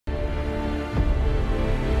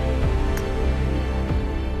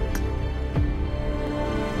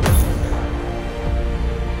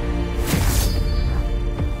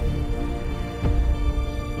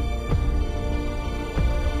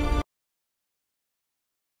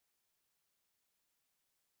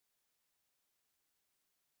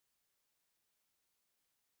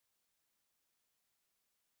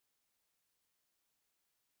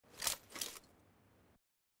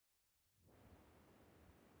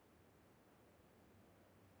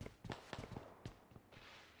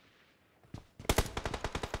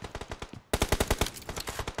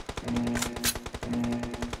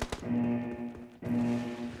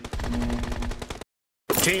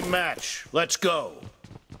Team match. Let's go.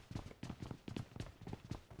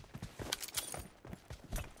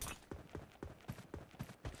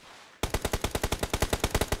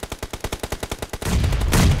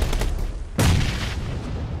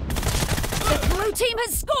 The blue team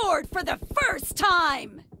has scored for the first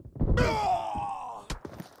time!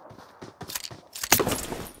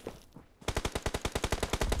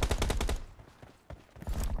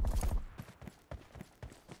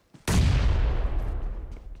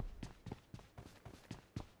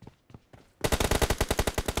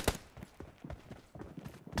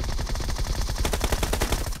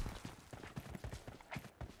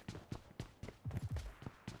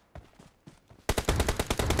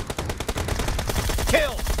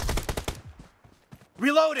 Kill!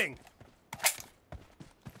 Reloading!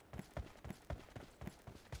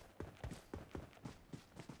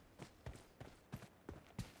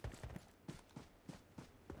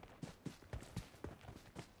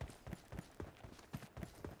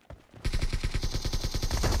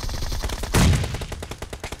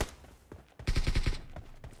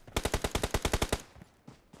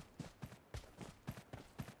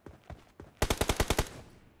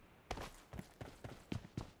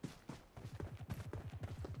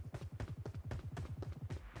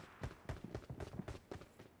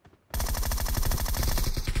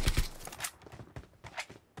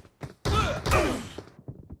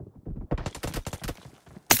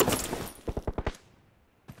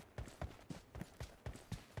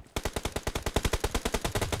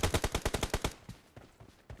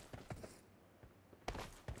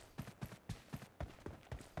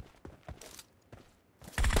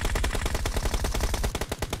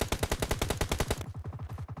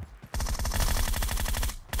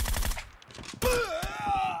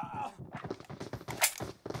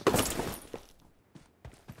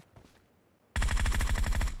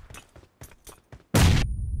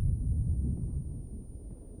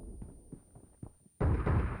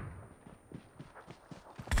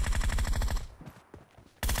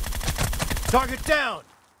 Target down!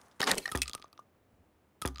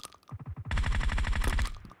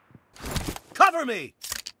 Cover me!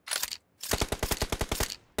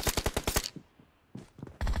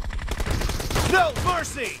 No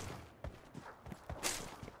mercy!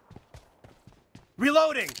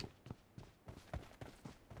 Reloading!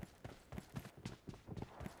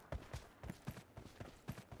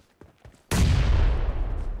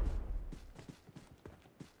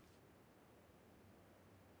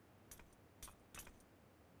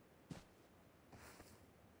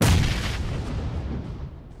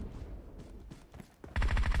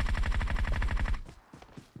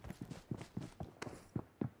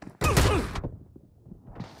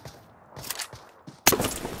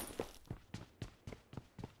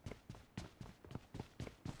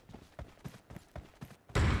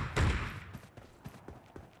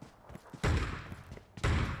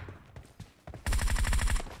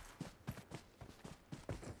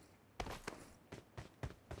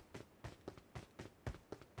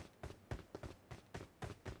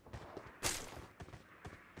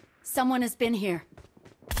 Someone has been here.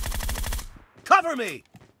 Cover me!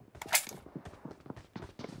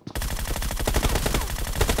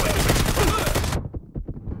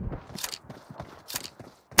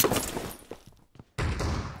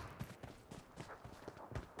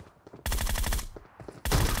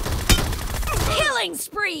 Killing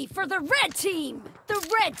spree for the red team!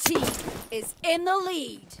 The red team is in the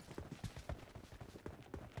lead.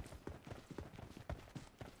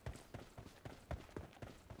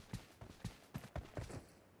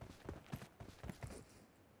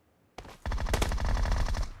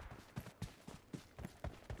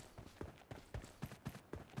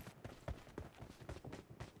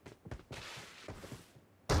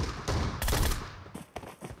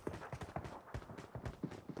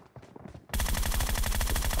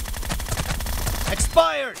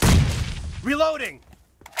 Expired! Reloading!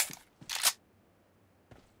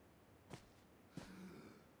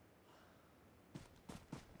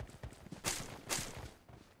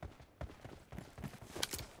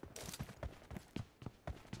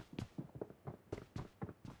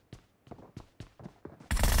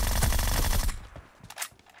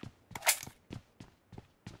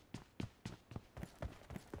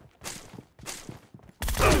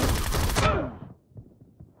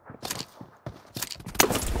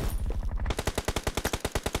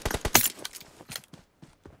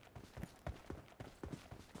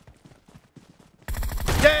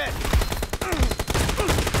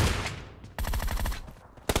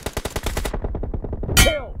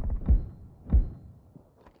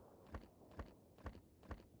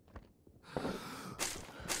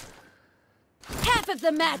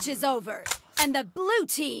 of the match is over, and the blue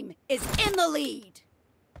team is in the lead.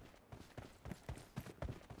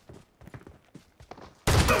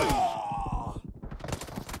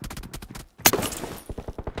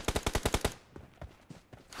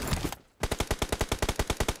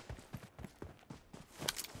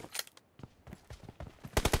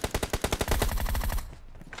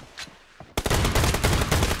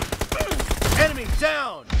 Enemy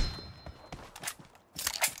down!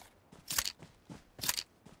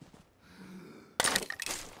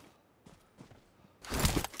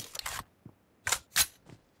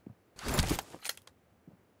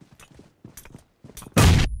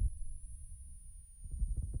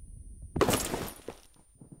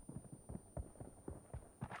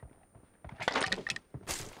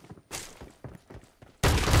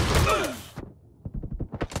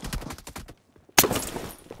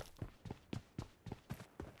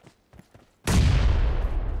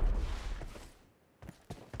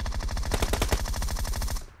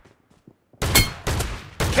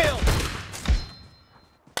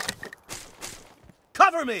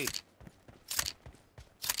 Cover me!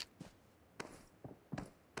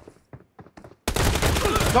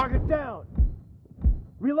 Target down!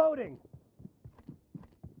 Reloading!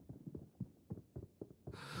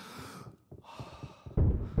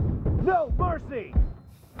 No mercy!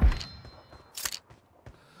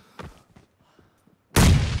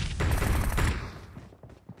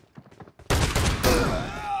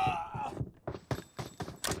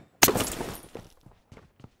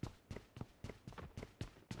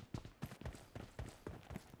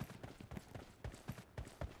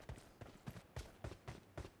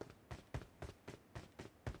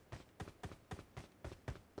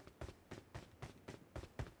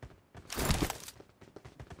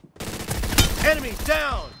 Enemy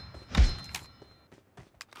down!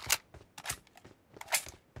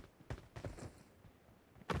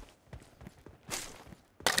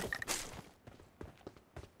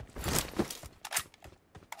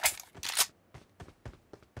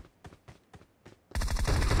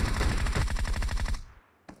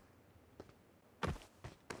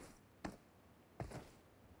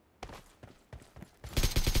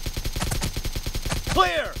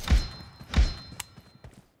 Clear!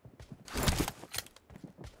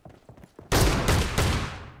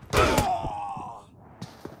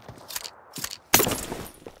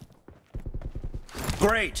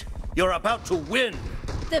 Great! You're about to win!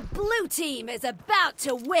 The blue team is about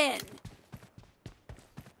to win!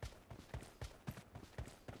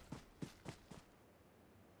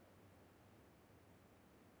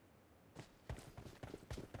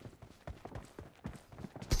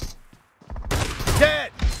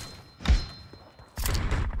 Dead!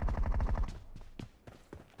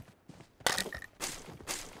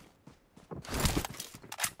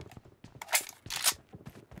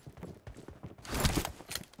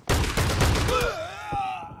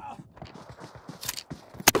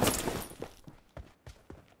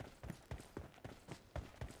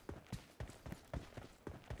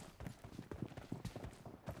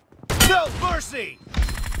 No mercy!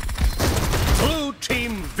 Blue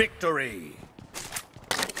team victory!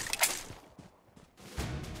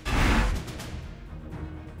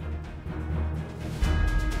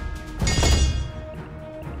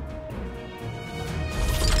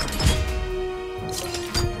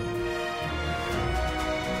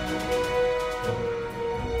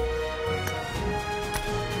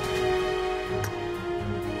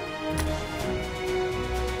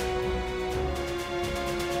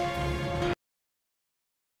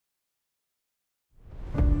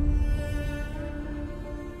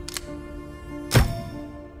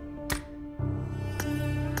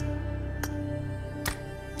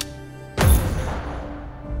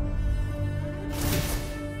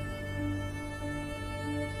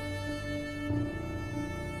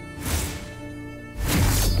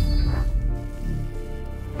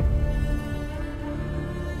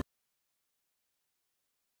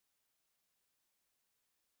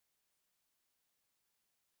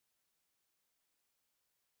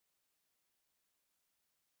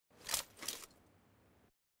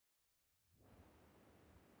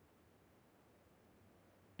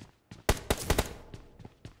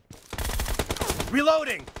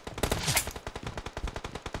 Reloading!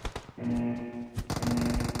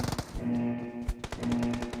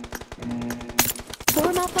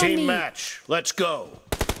 Form up on me. Team match, let's go!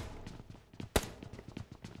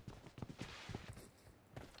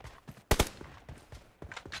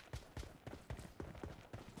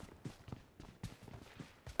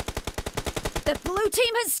 The blue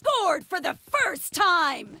team has scored for the first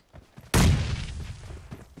time!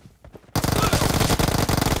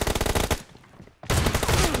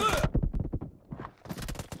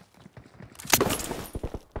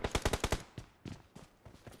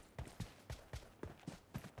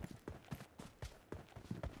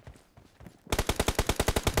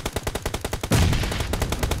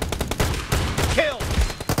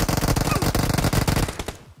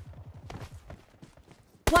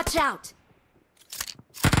 Watch out!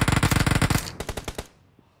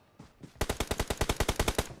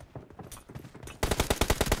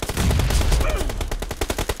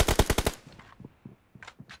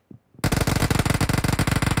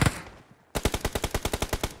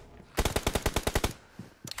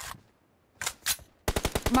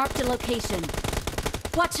 Marked a location.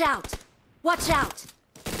 Watch out! Watch out!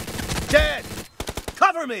 Dead!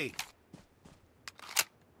 Cover me!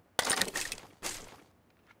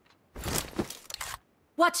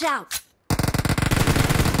 Watch out!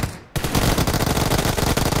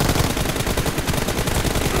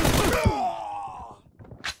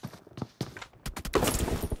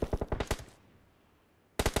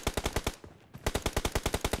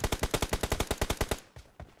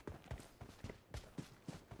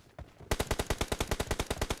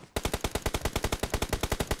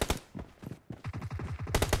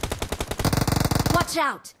 Watch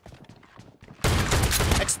out!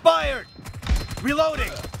 Expired!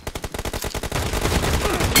 Reloading!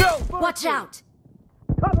 No! Watch out!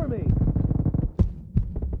 Cover me!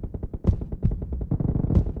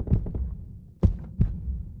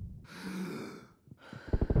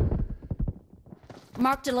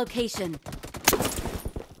 Marked a location.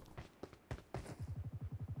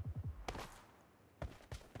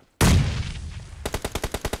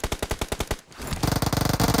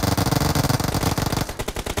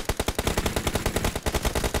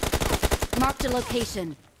 Marked a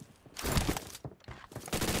location.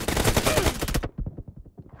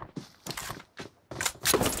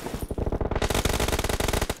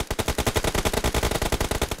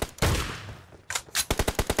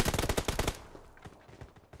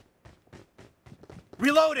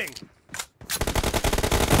 Reloading!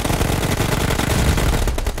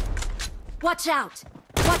 Watch out!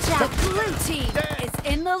 Watch out! The blue team Dead.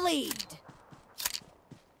 is in the lead.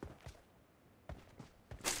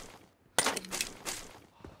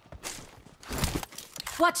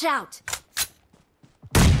 Watch out!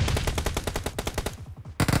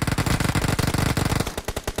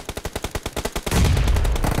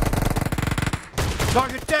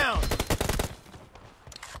 Target down!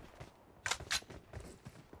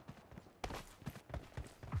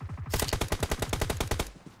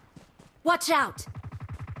 Watch out!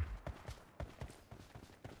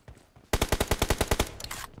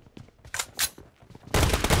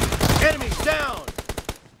 Enemies down!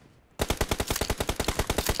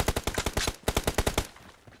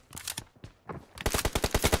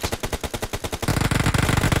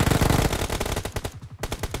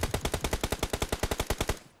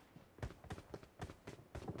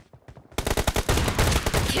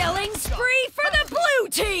 Killing spree for the blue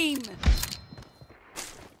team!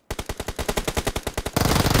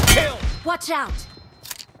 Kill! Watch out!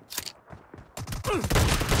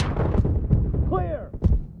 Clear!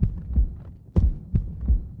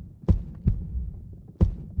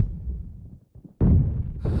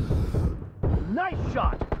 Nice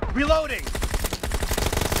shot! Reloading!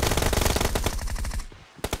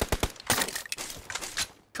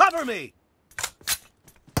 Cover me!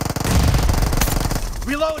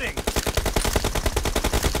 Reloading!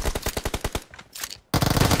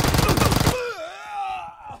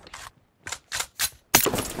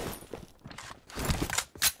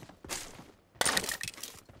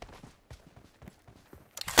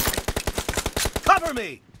 Cover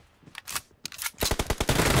me!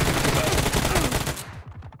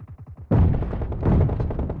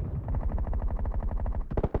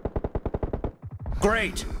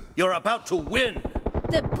 Great! You're about to win!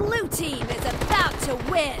 The blue team is about to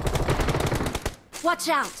win! Watch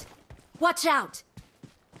out! Watch out!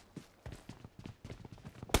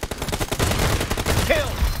 Kill!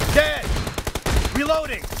 Dead!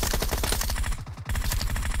 Reloading!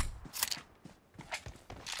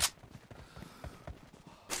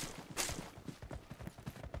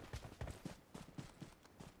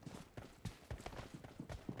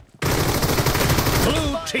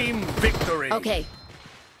 Blue team victory! Okay.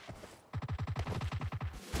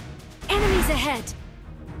 Enemies ahead!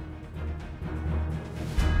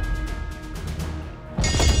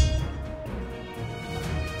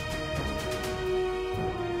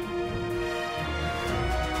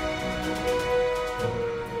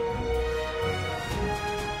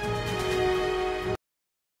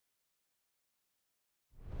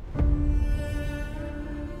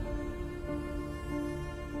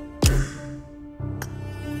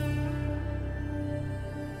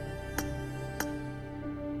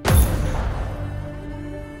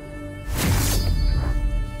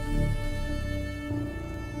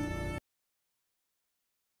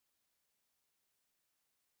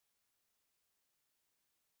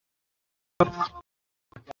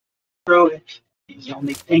 through it. The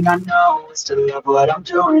only thing I know is to love what I'm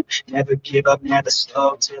doing. Never give up, never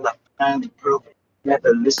slow till I finally prove it.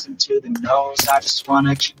 Never listen to the no's, I just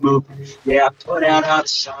wanna keep moving. Yeah, I put out all the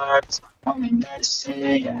sharps, my only medicine.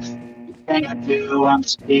 Yeah, everything I do, I'm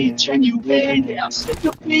just being genuine. Yeah, I'm sick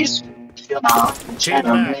of peace, feel my heart Team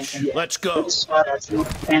adrenaline. match. Yeah, Let's go. this is what I do,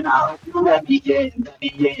 and I hope you let me in, let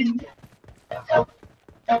me in.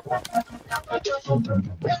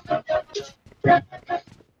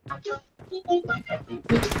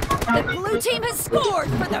 The blue team has scored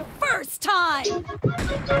for the first time!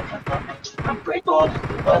 I'm grateful,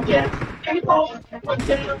 oh yeah, able, oh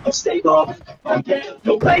yeah, I'm stable, oh yeah,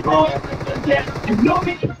 no label, oh yeah, you know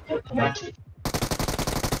me, yeah.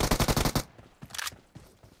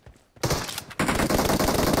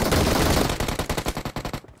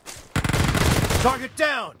 Target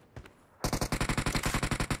down.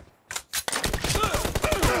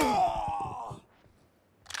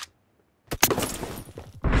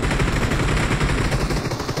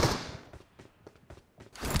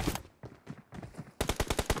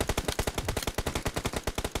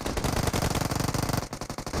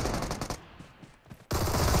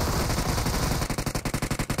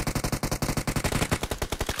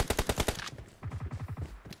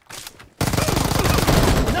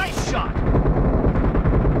 Nice shot.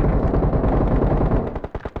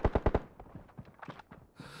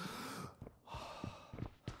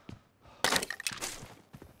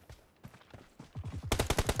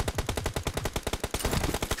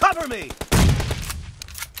 Cover me.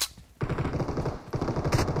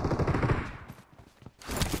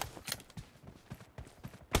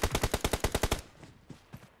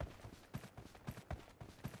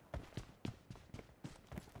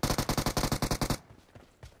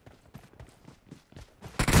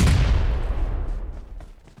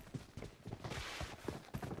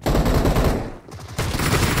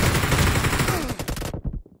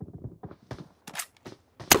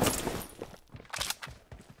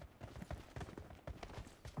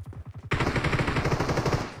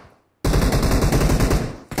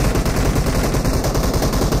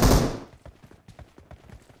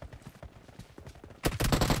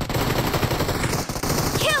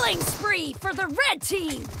 Killing spree for the red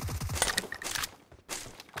team!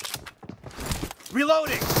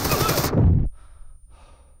 Reloading.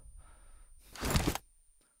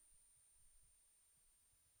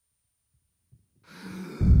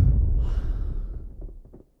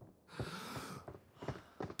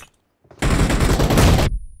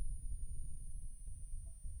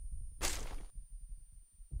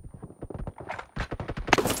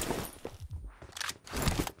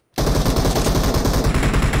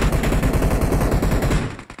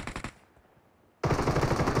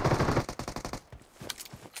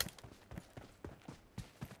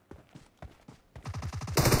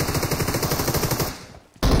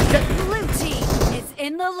 Blue team is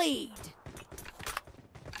in the lead.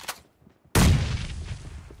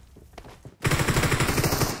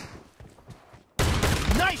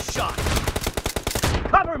 Nice shot.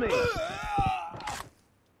 Cover me.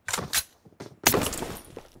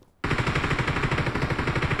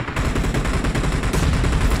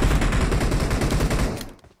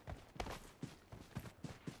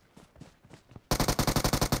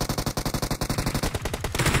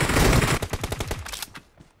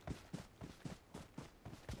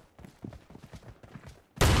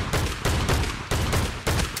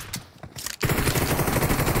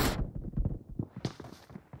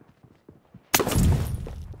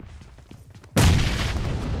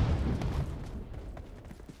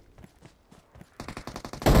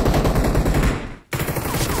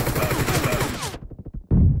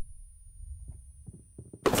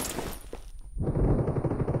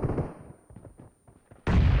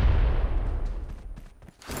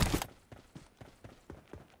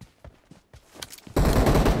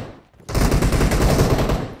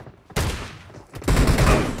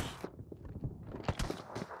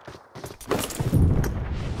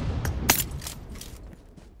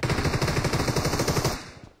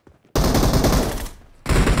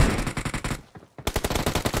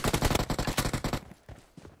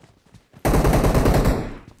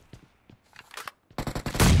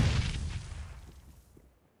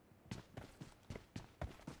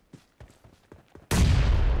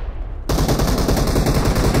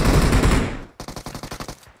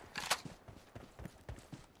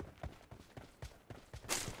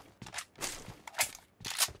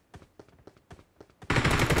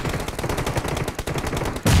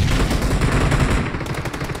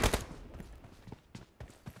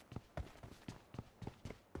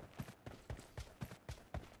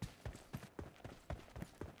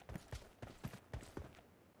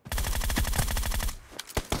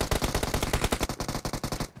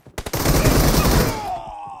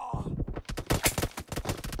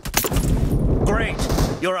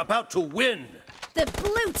 You're about to win. The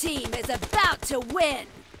blue team is about to win.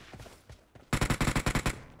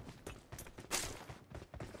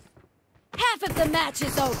 Half of the match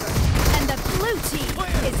is over, and the blue team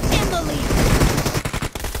is in the lead.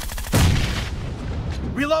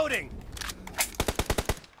 Reloading.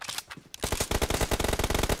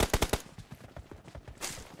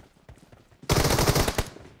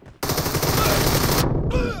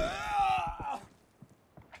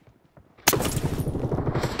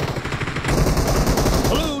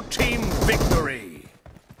 Blue team victory.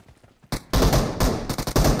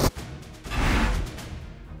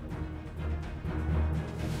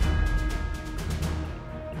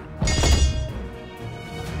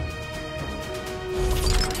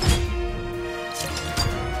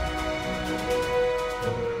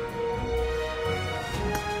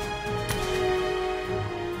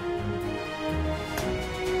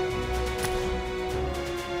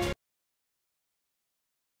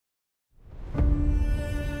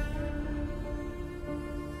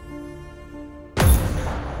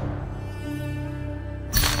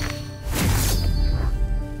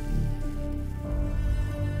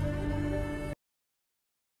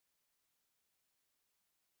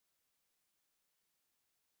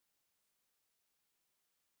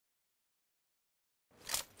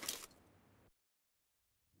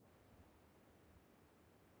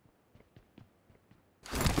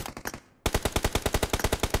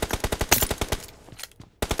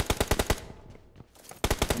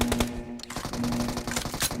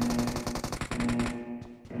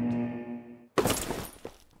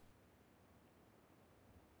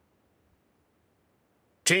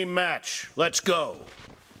 Team match, let's go.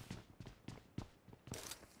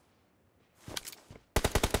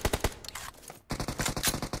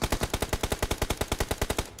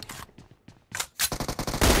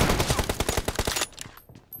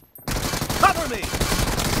 Cover me!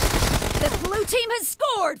 The blue team has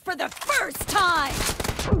scored for the first time.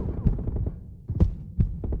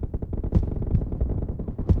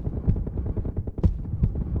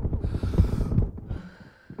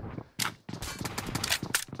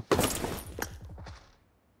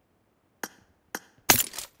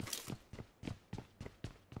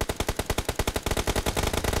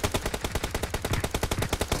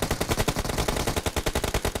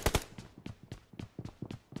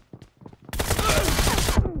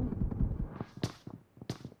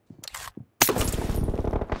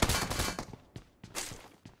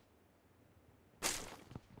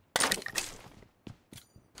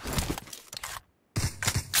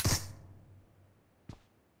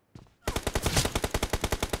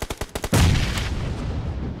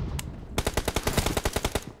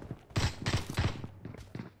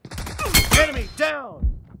 Enemy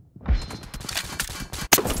down!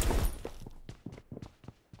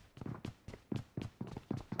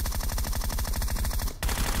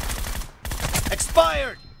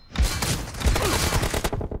 Expired!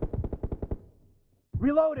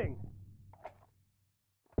 Reloading!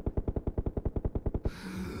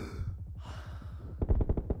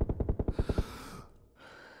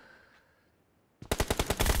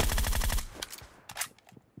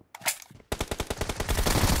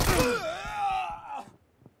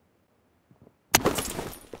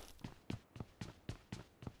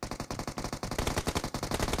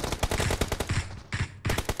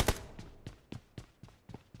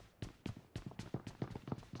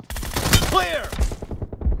 Clear!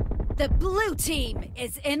 The blue team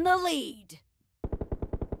is in the lead.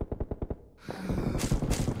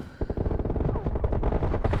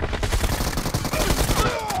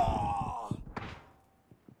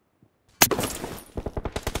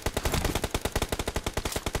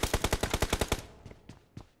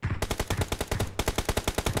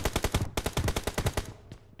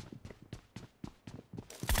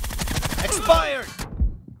 Expired!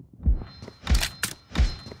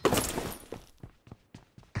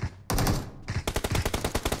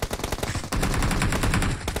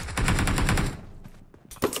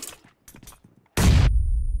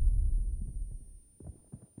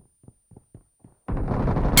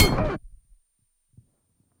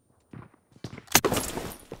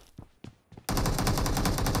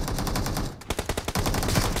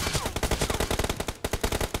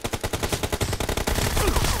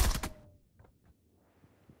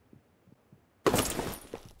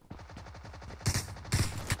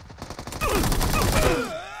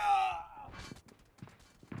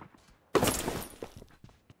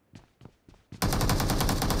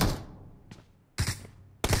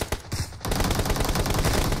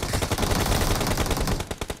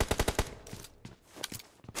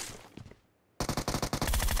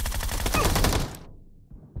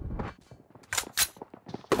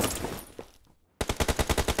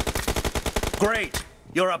 Great!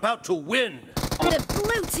 You're about to win! The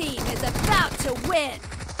blue team is about to win!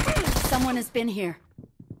 Someone has been here.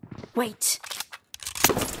 Wait.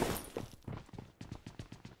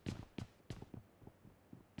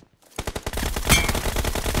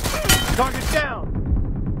 Target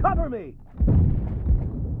down! Cover me!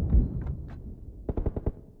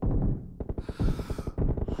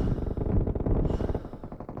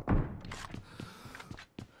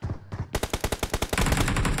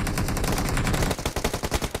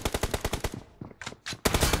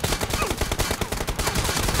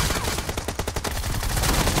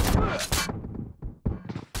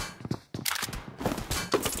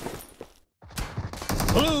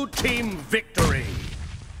 Blue team victory!